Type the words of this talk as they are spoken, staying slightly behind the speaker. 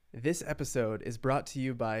This episode is brought to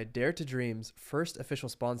you by Dare to Dream's first official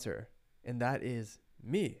sponsor, and that is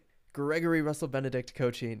me. Gregory Russell Benedict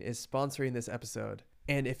Coaching is sponsoring this episode.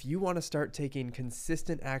 And if you want to start taking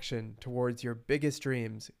consistent action towards your biggest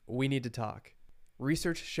dreams, we need to talk.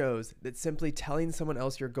 Research shows that simply telling someone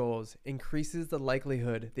else your goals increases the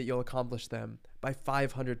likelihood that you'll accomplish them by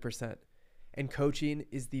 500%. And coaching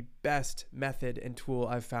is the best method and tool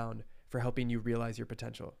I've found for helping you realize your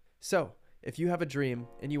potential. So, if you have a dream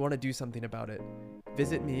and you want to do something about it,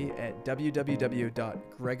 visit me at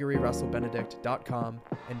www.gregoryrussellbenedict.com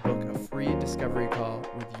and book a free discovery call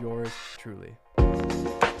with yours truly.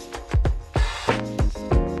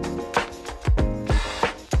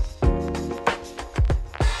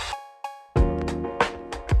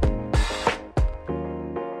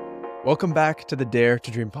 Welcome back to the Dare to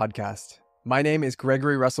Dream podcast. My name is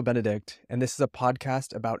Gregory Russell Benedict, and this is a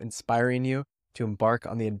podcast about inspiring you to embark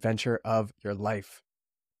on the adventure of your life.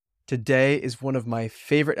 Today is one of my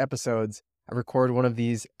favorite episodes. I record one of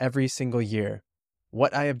these every single year.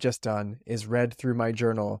 What I have just done is read through my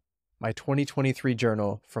journal, my 2023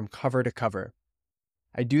 journal, from cover to cover.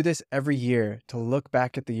 I do this every year to look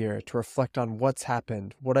back at the year, to reflect on what's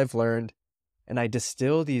happened, what I've learned, and I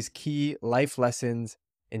distill these key life lessons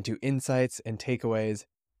into insights and takeaways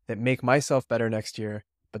that make myself better next year,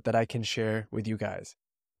 but that I can share with you guys.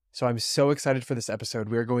 So I'm so excited for this episode.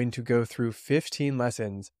 We are going to go through 15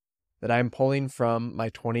 lessons that I'm pulling from my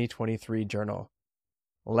 2023 journal.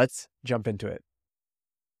 Let's jump into it.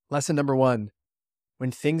 Lesson number 1,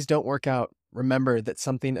 when things don't work out, remember that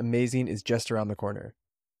something amazing is just around the corner.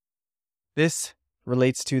 This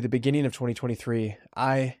relates to the beginning of 2023.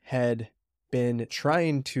 I had been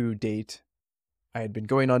trying to date. I had been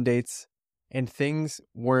going on dates, and things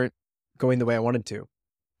weren't going the way I wanted to.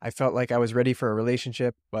 I felt like I was ready for a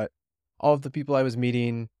relationship, but all of the people I was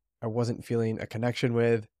meeting, I wasn't feeling a connection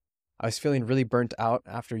with. I was feeling really burnt out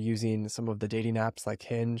after using some of the dating apps like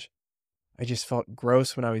Hinge. I just felt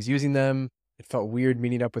gross when I was using them. It felt weird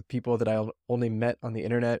meeting up with people that I only met on the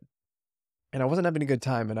internet. And I wasn't having a good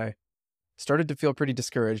time, and I started to feel pretty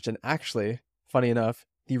discouraged. And actually, funny enough,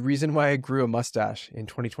 the reason why I grew a mustache in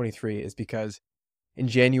 2023 is because in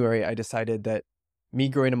January, I decided that me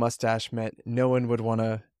growing a mustache meant no one would want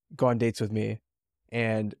to go on dates with me.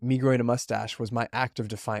 And me growing a mustache was my act of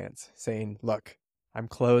defiance, saying, look, I'm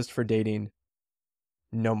closed for dating.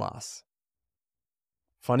 No mas.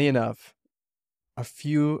 Funny enough, a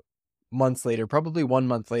few months later, probably 1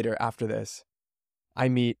 month later after this, I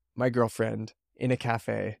meet my girlfriend in a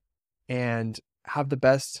cafe and have the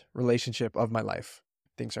best relationship of my life.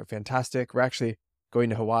 Things are fantastic. We're actually going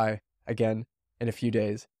to Hawaii again in a few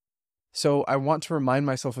days. So I want to remind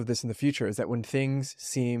myself of this in the future, is that when things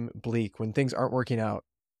seem bleak, when things aren't working out,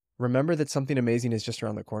 remember that something amazing is just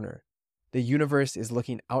around the corner. The universe is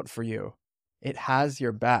looking out for you. It has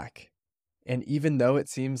your back. And even though it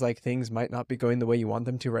seems like things might not be going the way you want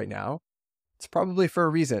them to right now, it's probably for a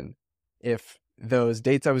reason. If those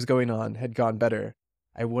dates I was going on had gone better,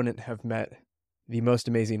 I wouldn't have met the most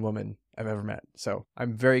amazing woman I've ever met. So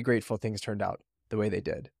I'm very grateful things turned out the way they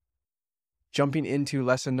did. Jumping into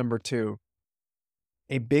lesson number 2,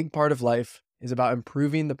 a big part of life is about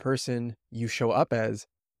improving the person you show up as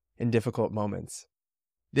in difficult moments.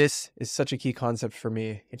 This is such a key concept for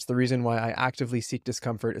me. It's the reason why I actively seek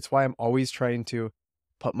discomfort. It's why I'm always trying to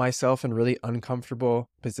put myself in really uncomfortable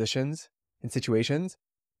positions and situations.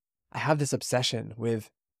 I have this obsession with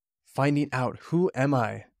finding out, who am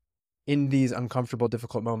I in these uncomfortable,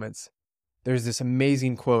 difficult moments? There's this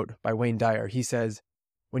amazing quote by Wayne Dyer. He says,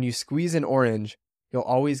 when you squeeze an orange, you'll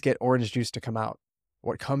always get orange juice to come out.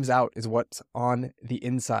 What comes out is what's on the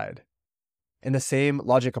inside. And the same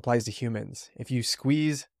logic applies to humans. If you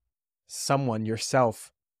squeeze someone,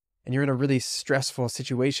 yourself, and you're in a really stressful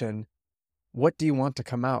situation, what do you want to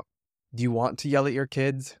come out? Do you want to yell at your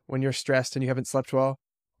kids when you're stressed and you haven't slept well?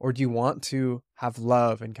 Or do you want to have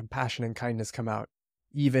love and compassion and kindness come out,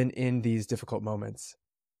 even in these difficult moments?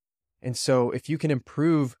 And so if you can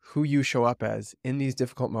improve who you show up as in these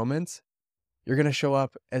difficult moments, you're going to show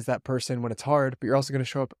up as that person when it's hard, but you're also going to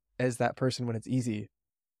show up as that person when it's easy.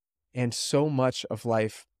 And so much of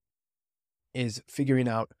life is figuring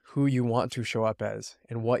out who you want to show up as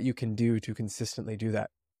and what you can do to consistently do that.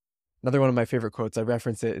 Another one of my favorite quotes, I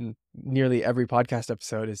reference it in nearly every podcast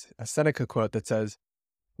episode, is a Seneca quote that says,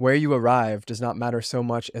 where you arrive does not matter so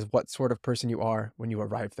much as what sort of person you are when you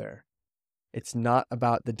arrive there. It's not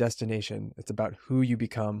about the destination. It's about who you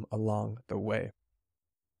become along the way.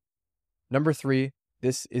 Number 3,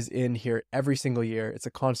 this is in here every single year. It's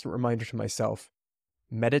a constant reminder to myself.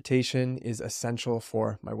 Meditation is essential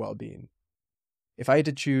for my well-being. If I had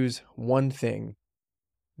to choose one thing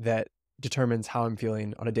that determines how I'm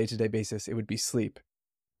feeling on a day-to-day basis, it would be sleep.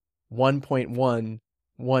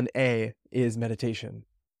 1.11a is meditation.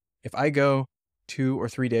 If I go 2 or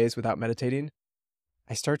 3 days without meditating,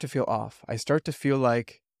 I start to feel off. I start to feel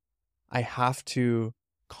like I have to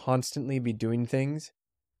constantly be doing things.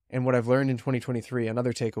 And what I've learned in 2023,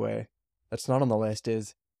 another takeaway that's not on the list,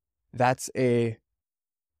 is that's a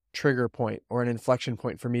trigger point or an inflection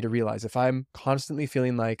point for me to realize if I'm constantly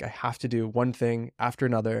feeling like I have to do one thing after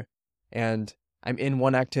another and I'm in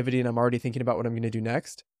one activity and I'm already thinking about what I'm going to do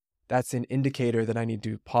next, that's an indicator that I need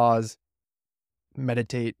to pause,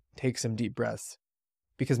 meditate, take some deep breaths.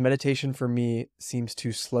 Because meditation for me seems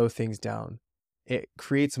to slow things down. It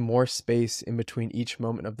creates more space in between each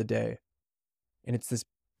moment of the day. And it's this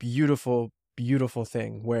beautiful, beautiful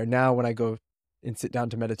thing where now when I go and sit down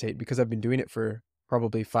to meditate, because I've been doing it for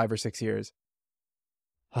probably 5 or 6 years,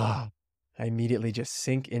 I immediately just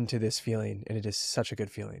sink into this feeling, and it is such a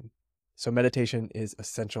good feeling. So meditation is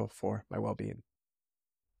essential for my well-being.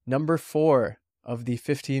 Number 4 of the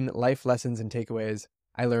 15 life lessons and takeaways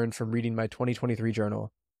I learned from reading my 2023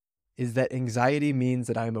 journal is that anxiety means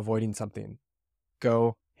that I am avoiding something.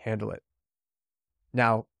 Go handle it.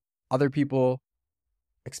 Now, other people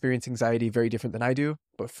experience anxiety very different than I do,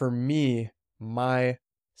 but for me, my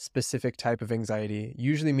specific type of anxiety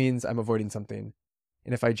usually means I'm avoiding something.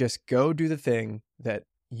 And if I just go do the thing that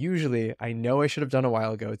usually I know I should have done a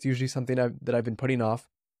while ago, it's usually something that I've been putting off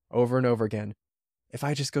over and over again. If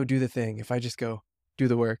I just go do the thing, if I just go do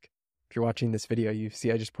the work, if you're watching this video, you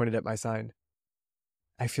see I just pointed at my sign,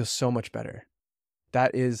 I feel so much better.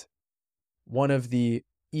 That is one of the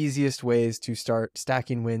easiest ways to start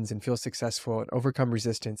stacking wins and feel successful and overcome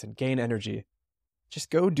resistance and gain energy. Just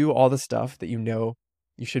go do all the stuff that you know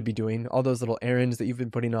you should be doing, all those little errands that you've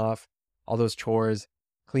been putting off, all those chores,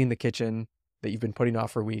 clean the kitchen that you've been putting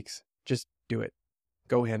off for weeks. Just do it.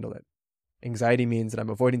 Go handle it. Anxiety means that I'm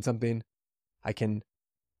avoiding something. I can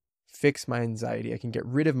fix my anxiety. I can get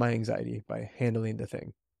rid of my anxiety by handling the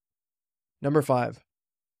thing. Number 5.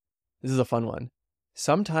 This is a fun one.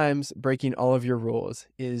 Sometimes breaking all of your rules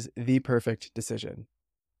is the perfect decision.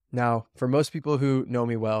 Now, for most people who know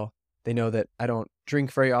me well, they know that I don't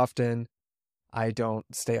drink very often. I don't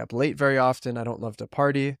stay up late very often. I don't love to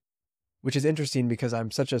party, which is interesting because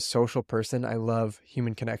I'm such a social person. I love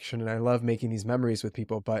human connection and I love making these memories with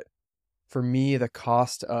people. But for me, the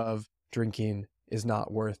cost of drinking is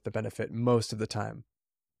not worth the benefit most of the time.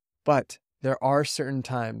 But there are certain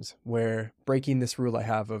times where breaking this rule I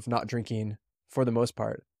have of not drinking for the most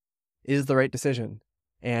part is the right decision.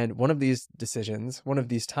 And one of these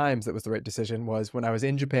times that was the right decision was when I was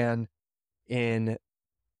in Japan in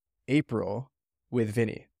April with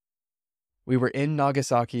Vinny. We were in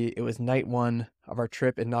Nagasaki. It was night 1 of our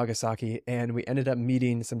trip in Nagasaki, and we ended up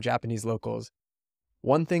meeting some Japanese locals.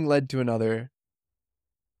 One thing led to another.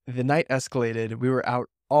 The night escalated. We were out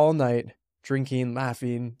all night, drinking,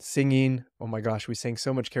 laughing, singing. Oh my gosh, we sang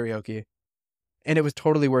so much karaoke. And it was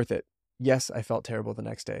totally worth it. Yes, I felt terrible the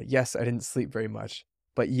next day. Yes, I didn't sleep very much.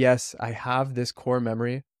 But yes, I have this core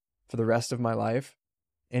memory for the rest of my life.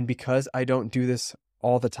 And because I don't do this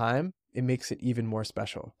all the time, it makes it even more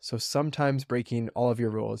special. So sometimes breaking all of your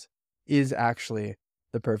rules is actually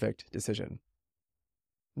the perfect decision.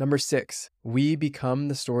 Number 6, we become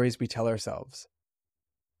the stories we tell ourselves.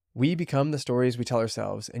 We become the stories we tell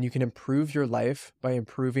ourselves, and you can improve your life by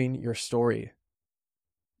improving your story.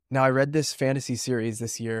 Now, I read this fantasy series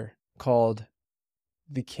this year called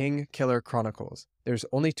The King Killer Chronicles. There's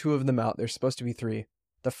only 2 of them out. There's supposed to be 3.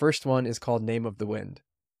 The first one is called Name of the Wind.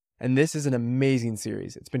 And this is an amazing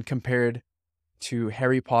series. It's been compared to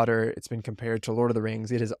Harry Potter. It's been compared to Lord of the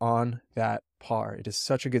Rings. It is on that par. It is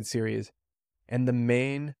such a good series. And the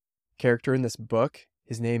main character in this book,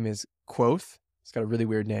 his name is Quoth. He's got a really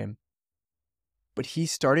weird name. But he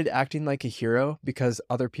started acting like a hero because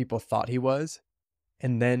other people thought he was,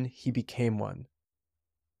 and then he became one.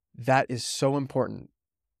 That is so important.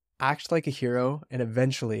 Act like a hero, and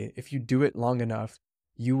eventually, if you do it long enough,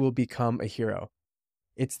 you will become a hero.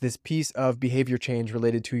 It's this piece of behavior change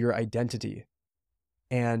related to your identity.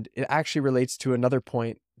 And it actually relates to another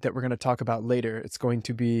point that we're going to talk about later. It's going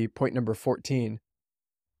to be point number 14.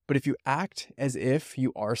 But if you act as if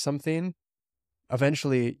you are something,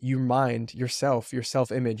 eventually your mind, yourself, your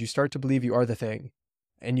self-image, you start to believe you are the thing.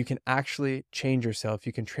 And you can actually change yourself.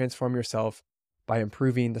 You can transform yourself by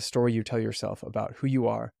improving the story you tell yourself about who you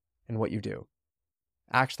are and what you do.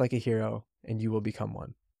 Act like a hero and you will become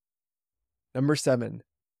one. Number 7,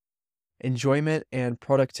 enjoyment and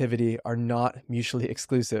productivity are not mutually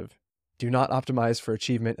exclusive. Do not optimize for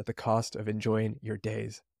achievement at the cost of enjoying your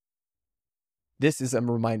days. This is a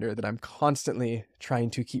reminder that I'm constantly trying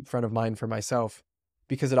to keep front of mind for myself,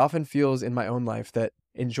 because it often feels in my own life that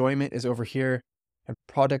enjoyment is over here and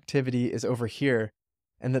productivity is over here,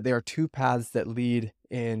 and that there are two paths that lead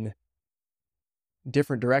in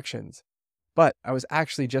different directions. But I was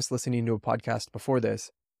actually just listening to a podcast before this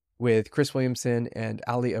with Chris Williamson and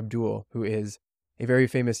Ali Abdul, who is a very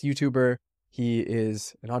famous YouTuber. He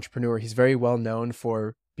is an entrepreneur. He's very well known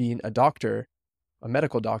for being a doctor, a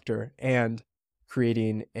medical doctor, and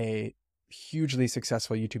creating a hugely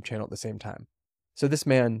successful YouTube channel at the same time. So this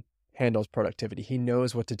man handles productivity. He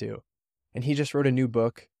knows what to do. And he just wrote a new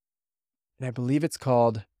book, and I believe it's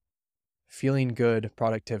called Feeling Good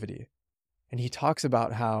Productivity. And he talks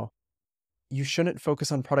about how you shouldn't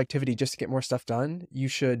focus on productivity just to get more stuff done. You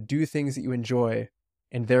should do things that you enjoy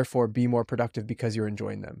and therefore be more productive because you're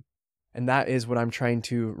enjoying them. And that is what I'm trying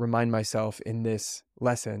to remind myself in this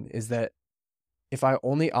lesson, is that if I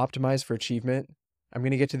only optimize for achievement, I'm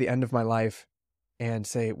going to get to the end of my life and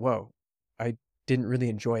say, whoa, I didn't really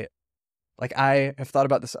enjoy it. Like, I have thought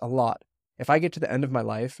about this a lot. If I get to the end of my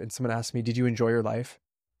life and someone asks me, did you enjoy your life?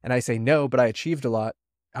 And I say, no, but I achieved a lot,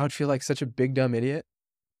 I would feel like such a big dumb idiot.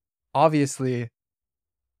 Obviously,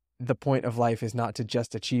 the point of life is not to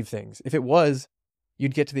just achieve things. If it was,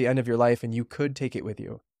 you'd get to the end of your life and you could take it with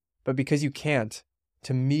you. But because you can't,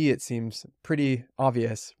 to me, it seems pretty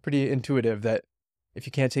obvious, pretty intuitive that if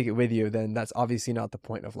you can't take it with you, then that's obviously not the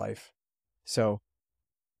point of life. So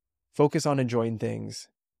focus on enjoying things.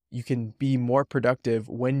 You can be more productive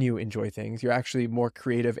when you enjoy things. You're actually more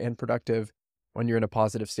creative and productive when you're in a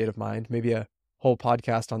positive state of mind. Maybe a whole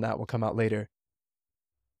podcast on that will come out later.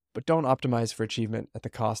 But don't optimize for achievement at the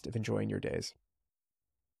cost of enjoying your days.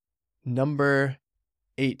 Number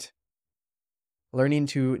 8, learning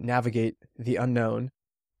to navigate the unknown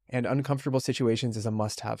and uncomfortable situations is a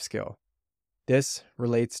must-have skill. This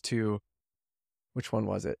relates to, which one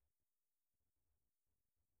was it?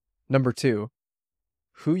 Number 2,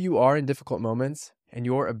 who you are in difficult moments and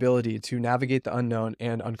your ability to navigate the unknown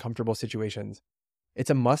and uncomfortable situations.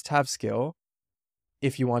 It's a must-have skill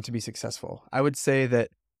if you want to be successful. I would say that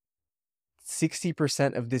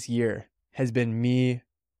 60% of this year has been me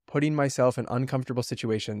putting myself in uncomfortable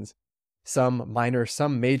situations, some minor,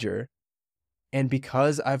 some major. And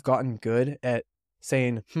because I've gotten good at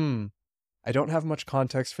saying, I don't have much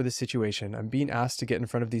context for this situation. I'm being asked to get in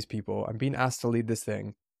front of these people. I'm being asked to lead this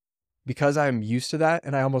thing. Because I'm used to that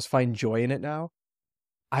and I almost find joy in it now,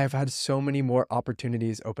 I have had so many more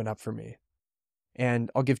opportunities open up for me. And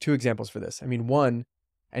I'll give 2 examples for this. I mean, one,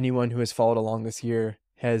 anyone who has followed along this year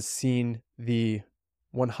has seen the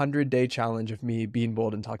 100-day challenge of me being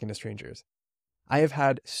bold and talking to strangers. I have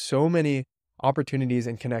had so many opportunities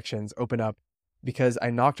and connections open up because I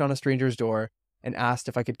knocked on a stranger's door and asked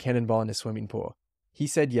if I could cannonball in his swimming pool. He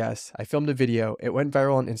said yes. I filmed a video. It went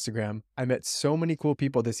viral on Instagram. I met so many cool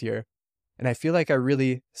people this year. And I feel like I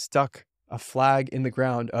really stuck a flag in the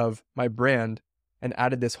ground of my brand and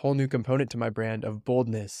added this whole new component to my brand of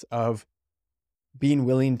boldness, of being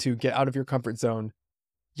willing to get out of your comfort zone.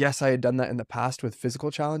 Yes, I had done that in the past with physical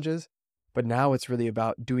challenges, but now it's really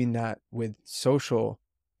about doing that with social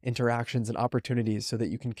interactions and opportunities so that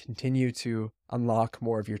you can continue to unlock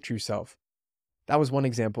more of your true self. That was one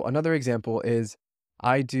example. Another example is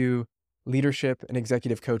I do leadership and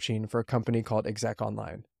executive coaching for a company called Exec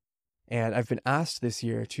Online. And I've been asked this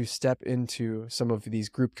year to step into some of these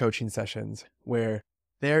group coaching sessions where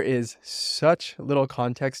there is such little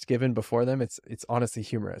context given before them. It's honestly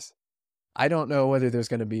humorous. I don't know whether there's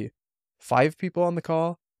going to be 5 people on the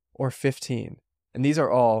call or 15. And these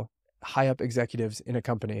are all high up executives in a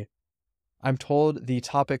company. I'm told the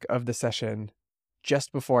topic of the session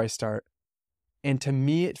just before I start. And to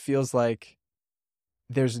me, it feels like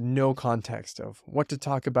there's no context of what to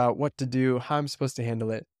talk about, what to do, how I'm supposed to handle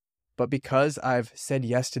it. But because I've said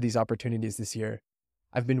yes to these opportunities this year,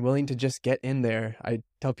 I've been willing to just get in there. I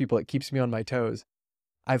tell people it keeps me on my toes.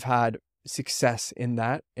 I've had success in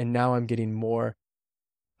that. And now I'm getting more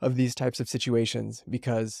of these types of situations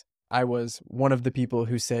because I was one of the people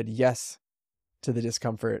who said yes to the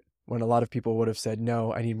discomfort when a lot of people would have said,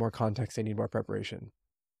 no, I need more context. I need more preparation.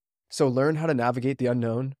 So learn how to navigate the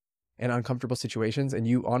unknown and uncomfortable situations, and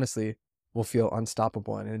you honestly will feel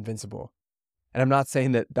unstoppable and invincible. And I'm not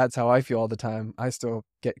saying that that's how I feel all the time. I still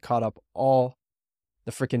get caught up all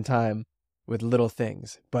the freaking time with little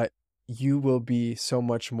things, but you will be so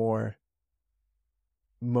much more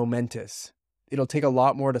momentous. It'll take a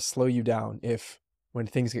lot more to slow you down if when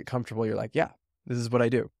things get comfortable, you're like, yeah, this is what I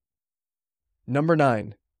do. Number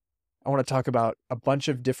 9, I want to talk about a bunch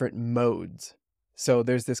of different modes. So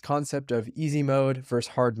there's this concept of easy mode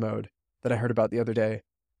versus hard mode that I heard about the other day.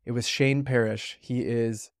 It was Shane Parrish. He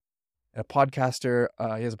is a podcaster.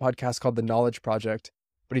 He has a podcast called The Knowledge Project,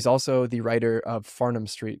 but he's also the writer of Farnham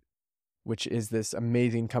Street, which is this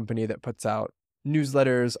amazing company that puts out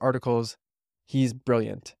newsletters, articles. He's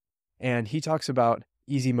brilliant. And he talks about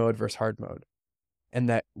easy mode versus hard mode, and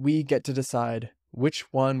that we get to decide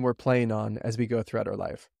which one we're playing on as we go throughout our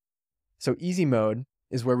life. So easy mode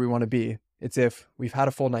is where we want to be. It's if we've had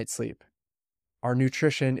a full night's sleep. Our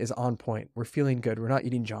nutrition is on point. We're feeling good. We're not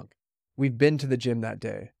eating junk. We've been to the gym that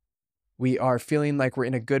day. We are feeling like we're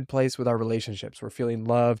in a good place with our relationships. We're feeling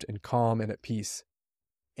loved and calm and at peace.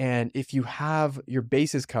 And if you have your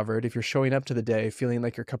bases covered, if you're showing up to the day feeling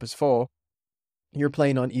like your cup is full, you're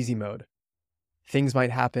playing on easy mode. Things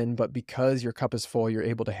might happen, but because your cup is full, you're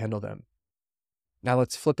able to handle them. Now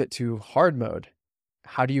let's flip it to hard mode.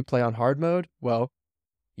 How do you play on hard mode? Well,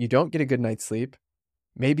 you don't get a good night's sleep.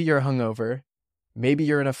 Maybe you're hungover. Maybe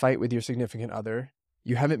you're in a fight with your significant other.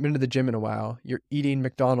 You haven't been to the gym in a while. You're eating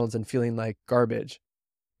McDonald's and feeling like garbage.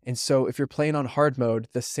 And so if you're playing on hard mode,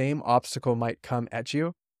 the same obstacle might come at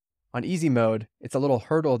you. On easy mode, it's a little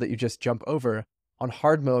hurdle that you just jump over. On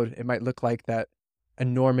hard mode, it might look like that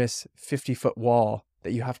enormous 50-foot wall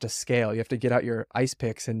that you have to scale. You have to get out your ice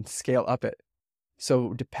picks and scale up it.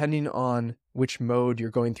 So depending on which mode you're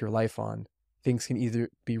going through life on, things can either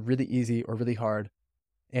be really easy or really hard.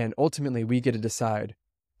 And ultimately, we get to decide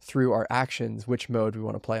through our actions which mode we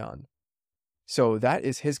want to play on. So that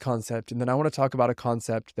is his concept. And then I want to talk about a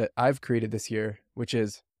concept that I've created this year, which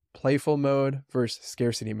is playful mode versus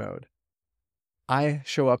scarcity mode. I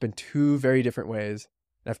show up in two very different ways.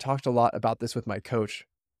 And I've talked a lot about this with my coach.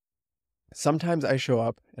 Sometimes I show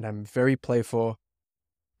up and I'm very playful.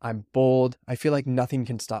 I'm bold. I feel like nothing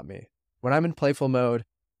can stop me. When I'm in playful mode,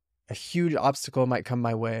 a huge obstacle might come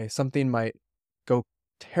my way. Something might go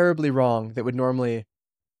terribly wrong that would normally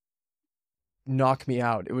knock me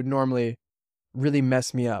out. It would normally really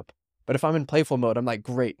mess me up. But if I'm in playful mode, I'm like,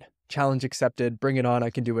 great, challenge accepted, bring it on,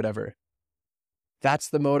 I can do whatever. That's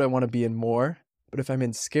the mode I want to be in more. But if I'm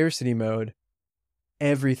in scarcity mode,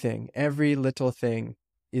 everything, every little thing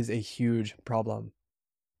is a huge problem.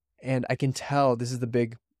 And I can tell this is the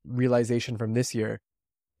big realization from this year,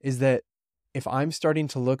 is that if I'm starting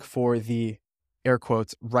to look for the, air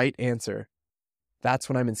quotes, right answer, that's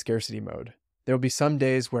when I'm in scarcity mode. There will be some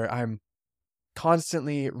days where I'm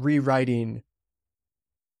constantly rewriting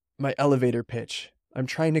my elevator pitch. I'm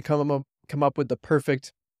trying to come up with the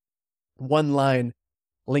perfect one-line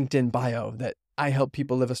LinkedIn bio that I help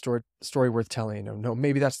people live a story worth telling. Or no,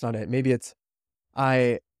 maybe that's not it. Maybe it's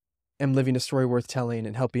I am living a story worth telling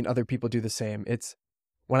and helping other people do the same. It's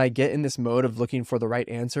when I get in this mode of looking for the right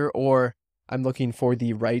answer, or I'm looking for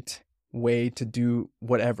the right way to do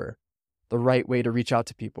whatever, the right way to reach out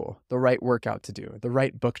to people, the right workout to do, the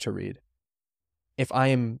right book to read. If I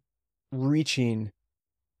am reaching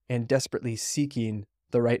and desperately seeking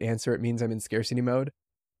the right answer, it means I'm in scarcity mode.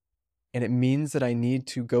 And it means that I need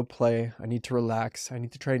to go play. I need to relax. I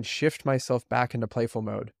need to try and shift myself back into playful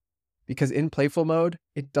mode. Because in playful mode,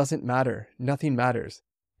 it doesn't matter. Nothing matters.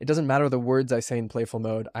 It doesn't matter the words I say in playful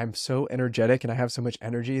mode. I'm so energetic and I have so much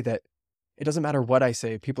energy that it doesn't matter what I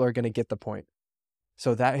say. People are going to get the point.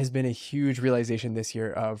 So that has been a huge realization this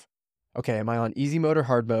year of, okay, am I on easy mode or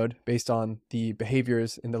hard mode based on the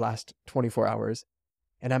behaviors in the last 24 hours?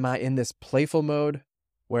 And am I in this playful mode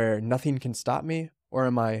where nothing can stop me? Or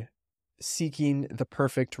am I seeking the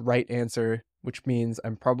perfect right answer, which means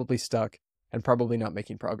I'm probably stuck and probably not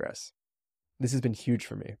making progress? This has been huge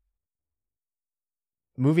for me.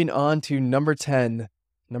 Moving on to number 10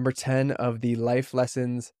 of the life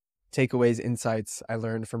lessons, takeaways, insights I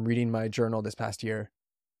learned from reading my journal this past year.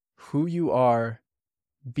 Who you are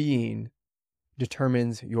being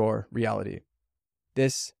determines your reality.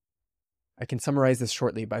 I can summarize this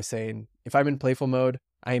shortly by saying, if I'm in playful mode,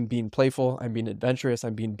 I am being playful, I'm being adventurous,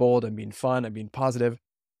 I'm being bold, I'm being fun, I'm being positive.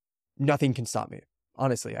 Nothing can stop me.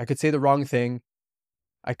 Honestly, I could say the wrong thing.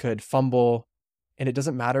 I could fumble, and it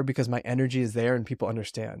doesn't matter because my energy is there and people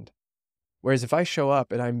understand. Whereas if I show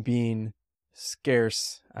up and I'm being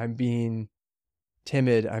scarce, I'm being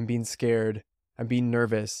timid, I'm being scared, I'm being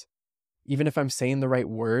nervous, even if I'm saying the right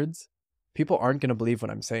words, people aren't going to believe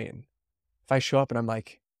what I'm saying. If I show up and I'm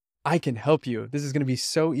like, I can help you, this is going to be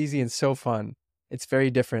so easy and so fun, it's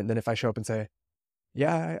very different than if I show up and say,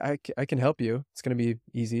 yeah, I can help you. It's going to be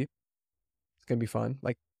easy. It's going to be fun.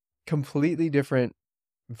 Like, completely different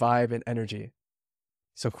vibe and energy.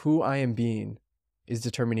 So who I am being is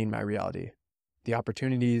determining my reality. The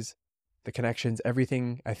opportunities, the connections,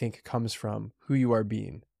 everything I think comes from who you are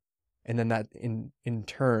being. And then that in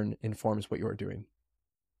turn informs what you are doing.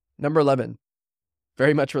 Number 11,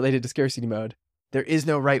 very much related to scarcity mode. There is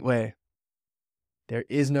no right way. There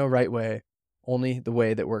is no right way, only the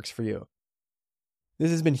way that works for you.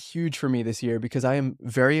 This has been huge for me this year because I am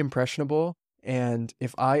very impressionable. And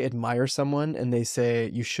if I admire someone and they say,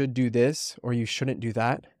 you should do this or you shouldn't do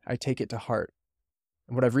that, I take it to heart.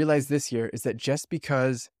 And what I've realized this year is that just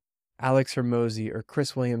because Alex Hormozy or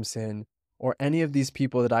Chris Williamson or any of these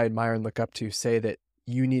people that I admire and look up to say that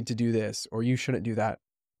you need to do this or you shouldn't do that,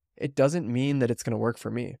 it doesn't mean that it's going to work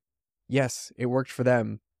for me. Yes, it worked for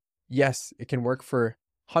them. Yes, it can work for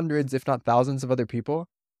hundreds, if not thousands of other people,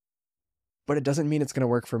 but it doesn't mean it's going to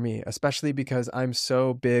work for me, especially because I'm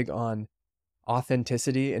so big on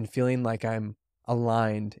authenticity and feeling like I'm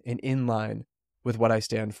aligned and in line with what I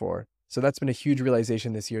stand for. So that's been a huge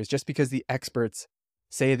realization this year, is just because the experts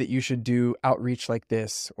say that you should do outreach like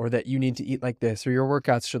this, or that you need to eat like this, or your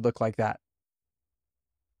workouts should look like that,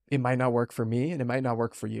 it might not work for me and it might not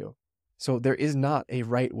work for you. So there is not a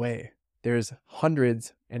right way. There's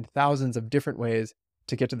hundreds and thousands of different ways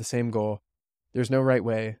to get to the same goal. There's no right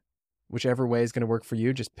way. Whichever way is going to work for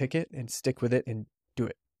you, just pick it and stick with it and do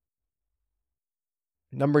it.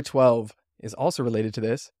 Number 12 is also related to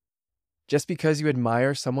this. Just because you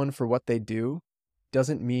admire someone for what they do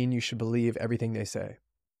doesn't mean you should believe everything they say.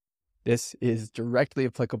 This is directly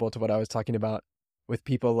applicable to what I was talking about with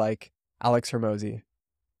people like Alex Hormozy.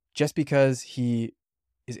 Just because he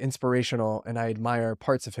is inspirational and I admire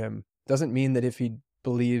parts of him doesn't mean that if he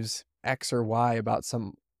believes X or Y about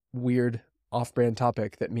some weird off-brand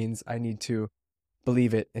topic, that means I need to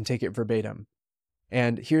believe it and take it verbatim.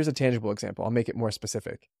 And here's a tangible example. I'll make it more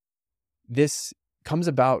specific. This comes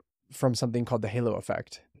about from something called the halo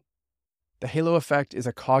effect. The halo effect is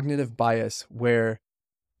a cognitive bias where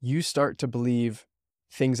you start to believe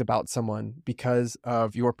things about someone because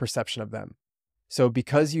of your perception of them. So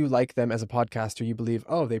because you like them as a podcaster, you believe,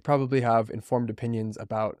 oh, they probably have informed opinions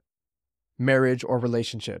about marriage or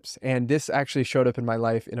relationships. And this actually showed up in my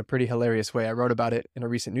life in a pretty hilarious way. I wrote about it in a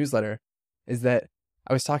recent newsletter, is that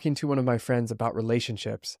I was talking to one of my friends about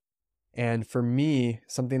relationships. And for me,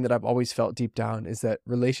 something that I've always felt deep down is that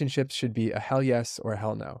relationships should be a hell yes or a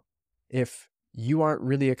hell no. If you aren't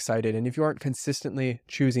really excited and if you aren't consistently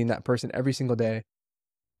choosing that person every single day,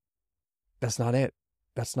 that's not it.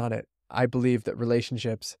 That's not it. I believe that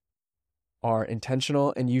relationships are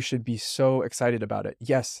intentional and you should be so excited about it.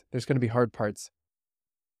 Yes, there's going to be hard parts,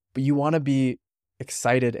 but you want to be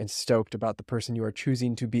excited and stoked about the person you are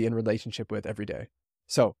choosing to be in relationship with every day.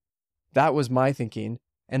 So that was my thinking.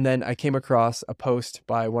 And then I came across a post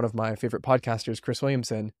by one of my favorite podcasters, Chris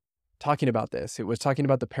Williamson, talking about this. It was talking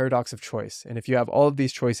about the paradox of choice. And if you have all of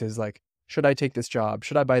these choices, like, should I take this job?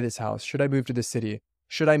 Should I buy this house? Should I move to this city?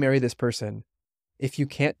 Should I marry this person? If you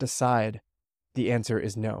can't decide, the answer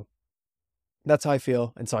is no. That's how I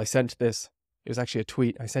feel. And so I sent this. It was actually a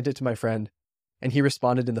tweet. I sent it to my friend and he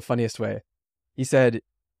responded in the funniest way. He said,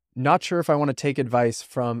 not sure if I want to take advice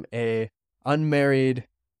from a unmarried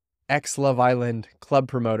ex-Love Island club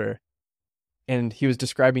promoter. And he was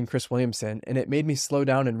describing Chris Williamson. And it made me slow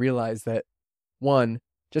down and realize that, one,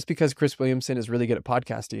 just because Chris Williamson is really good at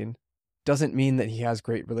podcasting doesn't mean that he has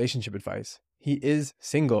great relationship advice. He is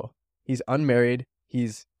single. He's unmarried.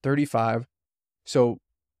 He's 35. So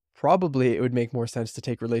probably it would make more sense to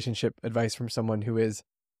take relationship advice from someone who is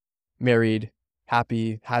married,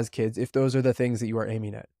 happy, has kids, if those are the things that you are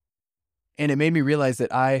aiming at. And it made me realize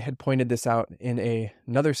that I had pointed this out in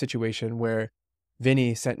another situation where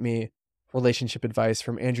Vinny sent me relationship advice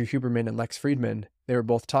from Andrew Huberman and Lex Friedman. They were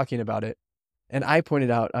both talking about it. And I pointed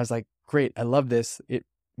out, I was like, great, I love this. It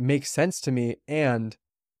makes sense to me. And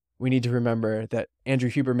we need to remember that Andrew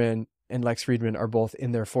Huberman and Lex Friedman are both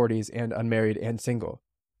in their 40s and unmarried and single.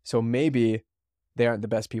 So maybe they aren't the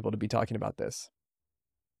best people to be talking about this.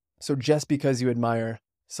 So just because you admire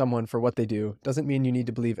someone for what they do doesn't mean you need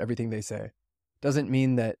to believe everything they say. Doesn't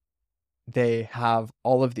mean that they have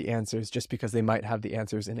all of the answers just because they might have the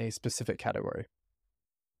answers in a specific category.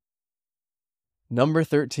 Number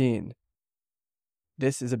 13.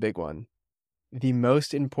 This is a big one. The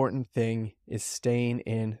most important thing is staying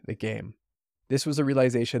in the game. This was a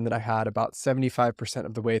realization that I had about 75%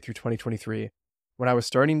 of the way through 2023 when I was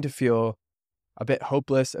starting to feel a bit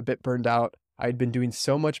hopeless, a bit burned out. I had been doing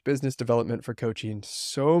so much business development for coaching,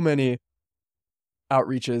 so many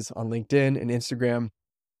outreaches on LinkedIn and Instagram,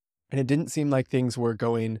 and it didn't seem like things were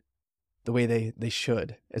going the way they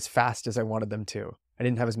should, as fast as I wanted them to. I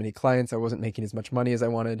didn't have as many clients. I wasn't making as much money as I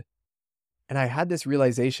wanted. And I had this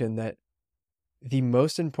realization that the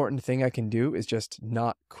most important thing I can do is just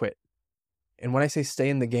not quit. And when I say stay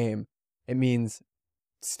in the game, it means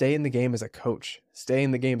stay in the game as a coach, stay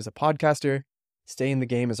in the game as a podcaster, stay in the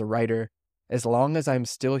game as a writer, as long as I'm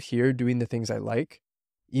still here doing the things I like,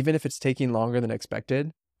 even if it's taking longer than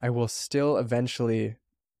expected, I will still eventually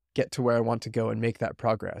get to where I want to go and make that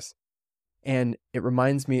progress. And it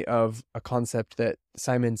reminds me of a concept that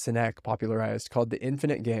Simon Sinek popularized called the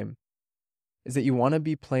infinite game, is that you want to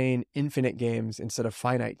be playing infinite games instead of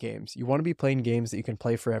finite games. You want to be playing games that you can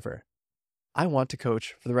play forever. I want to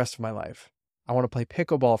coach for the rest of my life. I want to play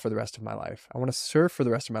pickleball for the rest of my life. I want to surf for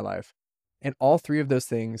the rest of my life. And all three of those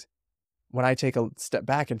things, when I take a step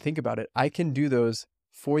back and think about it, I can do those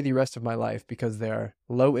for the rest of my life because they're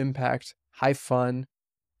low impact, high fun,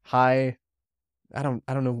 high, I don't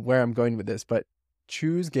know where I'm going with this, but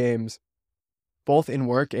choose games both in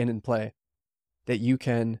work and in play that you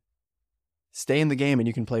can stay in the game and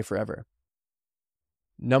you can play forever.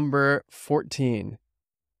 Number 14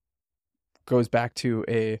 goes back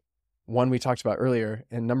to one we talked about earlier.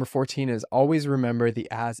 And number 14 is always remember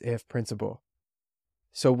the as-if principle.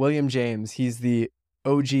 So William James, he's the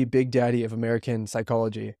OG Big Daddy of American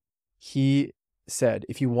psychology. He said,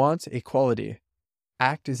 if you want a quality,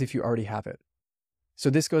 act as if you already have it. So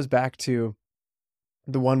this goes back to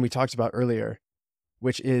the one we talked about earlier,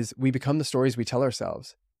 which is we become the stories we tell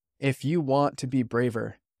ourselves. If you want to be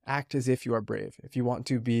braver, act as if you are brave. If you want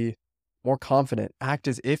to be more confident, act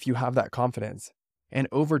as if you have that confidence. And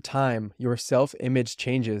over time, your self-image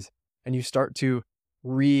changes and you start to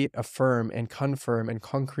reaffirm and confirm and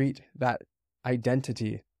concrete that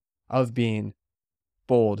identity of being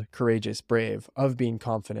bold, courageous, brave, of being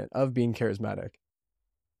confident, of being charismatic.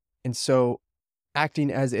 And so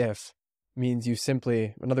acting as if means you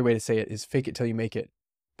simply, another way to say it is fake it till you make it.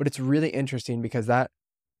 But it's really interesting because that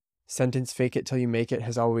sentence, fake it till you make it,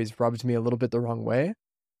 has always rubbed me a little bit the wrong way.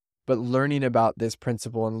 But learning about this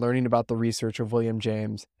principle and learning about the research of William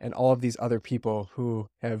James and all of these other people who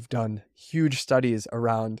have done huge studies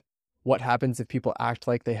around what happens if people act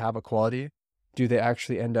like they have a quality, do they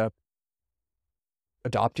actually end up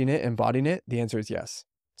adopting it, embodying it? The answer is yes.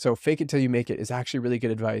 So fake it till you make it is actually really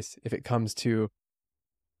good advice if it comes to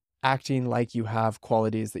acting like you have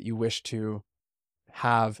qualities that you wish to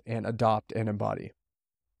have and adopt and embody.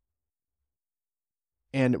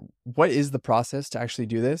 And what is the process to actually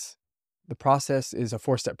do this? The process is a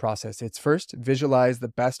 4-step process. It's first, visualize the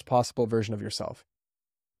best possible version of yourself.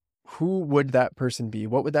 Who would that person be?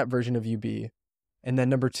 What would that version of you be? And then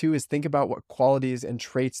number 2 is think about what qualities and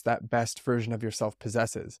traits that best version of yourself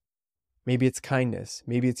possesses. Maybe it's kindness,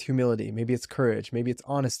 maybe it's humility, maybe it's courage, maybe it's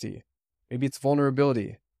honesty, maybe it's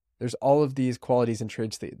vulnerability. There's all of these qualities and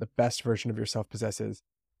traits that the best version of yourself possesses.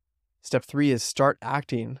 Step 3 is start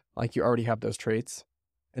acting like you already have those traits.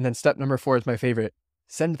 And then step number 4 is my favorite.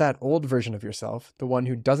 Send that old version of yourself, the one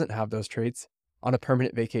who doesn't have those traits, on a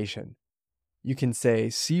permanent vacation. You can say,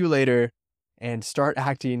 see you later, and start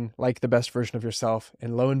acting like the best version of yourself.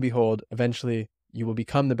 And lo and behold, eventually you will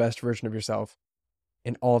become the best version of yourself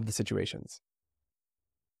in all of the situations.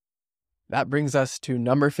 That brings us to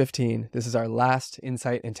number 15. This is our last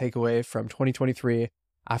insight and takeaway from 2023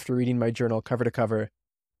 after reading my journal cover to cover.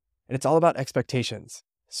 And it's all about expectations.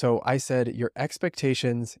 So I said, your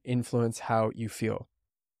expectations influence how you feel.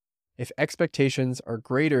 If expectations are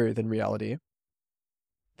greater than reality,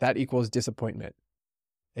 that equals disappointment.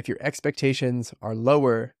 If your expectations are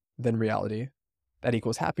lower than reality, that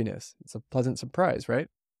equals happiness. It's a pleasant surprise, right?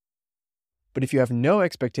 But if you have no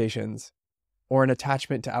expectations or an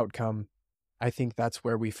attachment to outcome, I think that's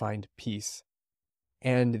where we find peace.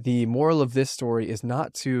 And the moral of this story is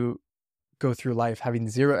not to go through life having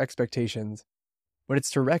zero expectations, but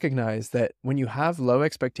it's to recognize that when you have low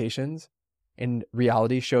expectations and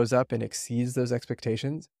reality shows up and exceeds those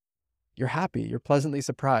expectations, you're happy, you're pleasantly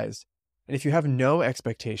surprised. And if you have no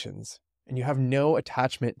expectations and you have no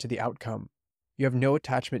attachment to the outcome, you have no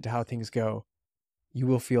attachment to how things go, you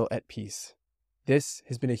will feel at peace. This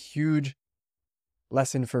has been a huge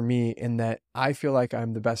lesson for me in that I feel like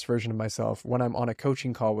I'm the best version of myself when I'm on a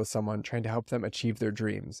coaching call with someone trying to help them achieve their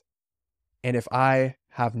dreams. And if I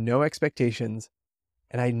have no expectations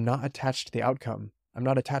and I'm not attached to the outcome, I'm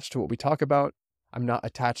not attached to what we talk about, I'm not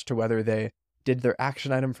attached to whether they did their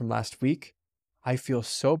action item from last week, I feel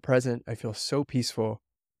so present, I feel so peaceful,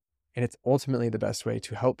 and it's ultimately the best way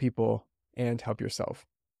to help people and help yourself.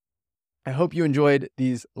 I hope you enjoyed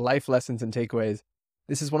these life lessons and takeaways.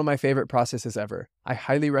 This is one of my favorite processes ever. I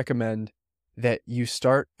highly recommend that you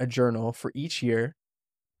start a journal for each year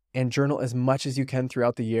and journal as much as you can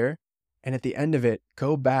throughout the year. And at the end of it,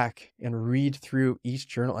 go back and read through each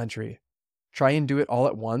journal entry. Try and do it all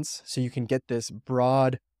at once so you can get this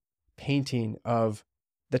broad painting of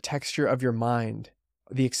the texture of your mind,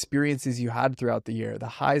 the experiences you had throughout the year, the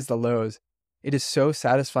highs, the lows. It is so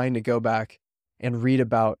satisfying to go back and read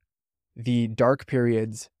about the dark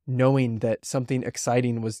periods, knowing that something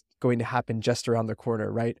exciting was going to happen just around the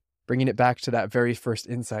corner, right? Bringing it back to that very first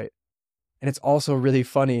insight. And it's also really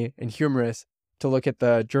funny and humorous to look at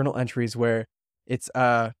the journal entries where it's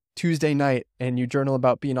Tuesday night and you journal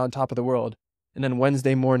about being on top of the world. And then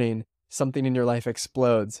Wednesday morning, something in your life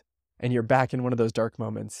explodes and you're back in one of those dark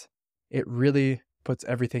moments. It really puts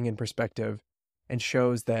everything in perspective and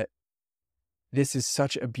shows that this is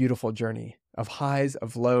such a beautiful journey of highs,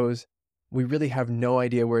 of lows. We really have no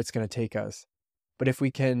idea where it's going to take us. But if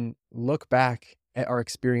we can look back at our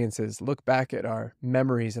experiences, look back at our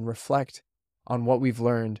memories and reflect on what we've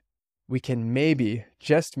learned, we can maybe,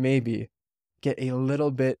 just maybe, get a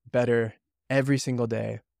little bit better every single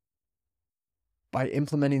day by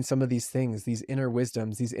implementing some of these things, these inner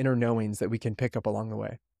wisdoms, these inner knowings that we can pick up along the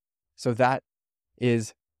way. So that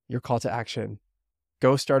is your call to action.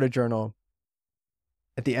 Go start a journal.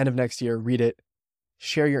 At the end of next year, read it.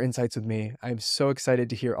 Share your insights with me. I'm so excited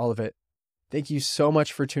to hear all of it. Thank you so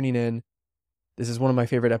much for tuning in. This is one of my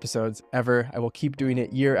favorite episodes ever. I will keep doing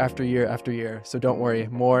it year after year after year. So don't worry,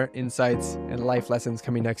 more insights and life lessons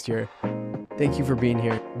coming next year. Thank you for being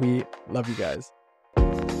here. We love you guys.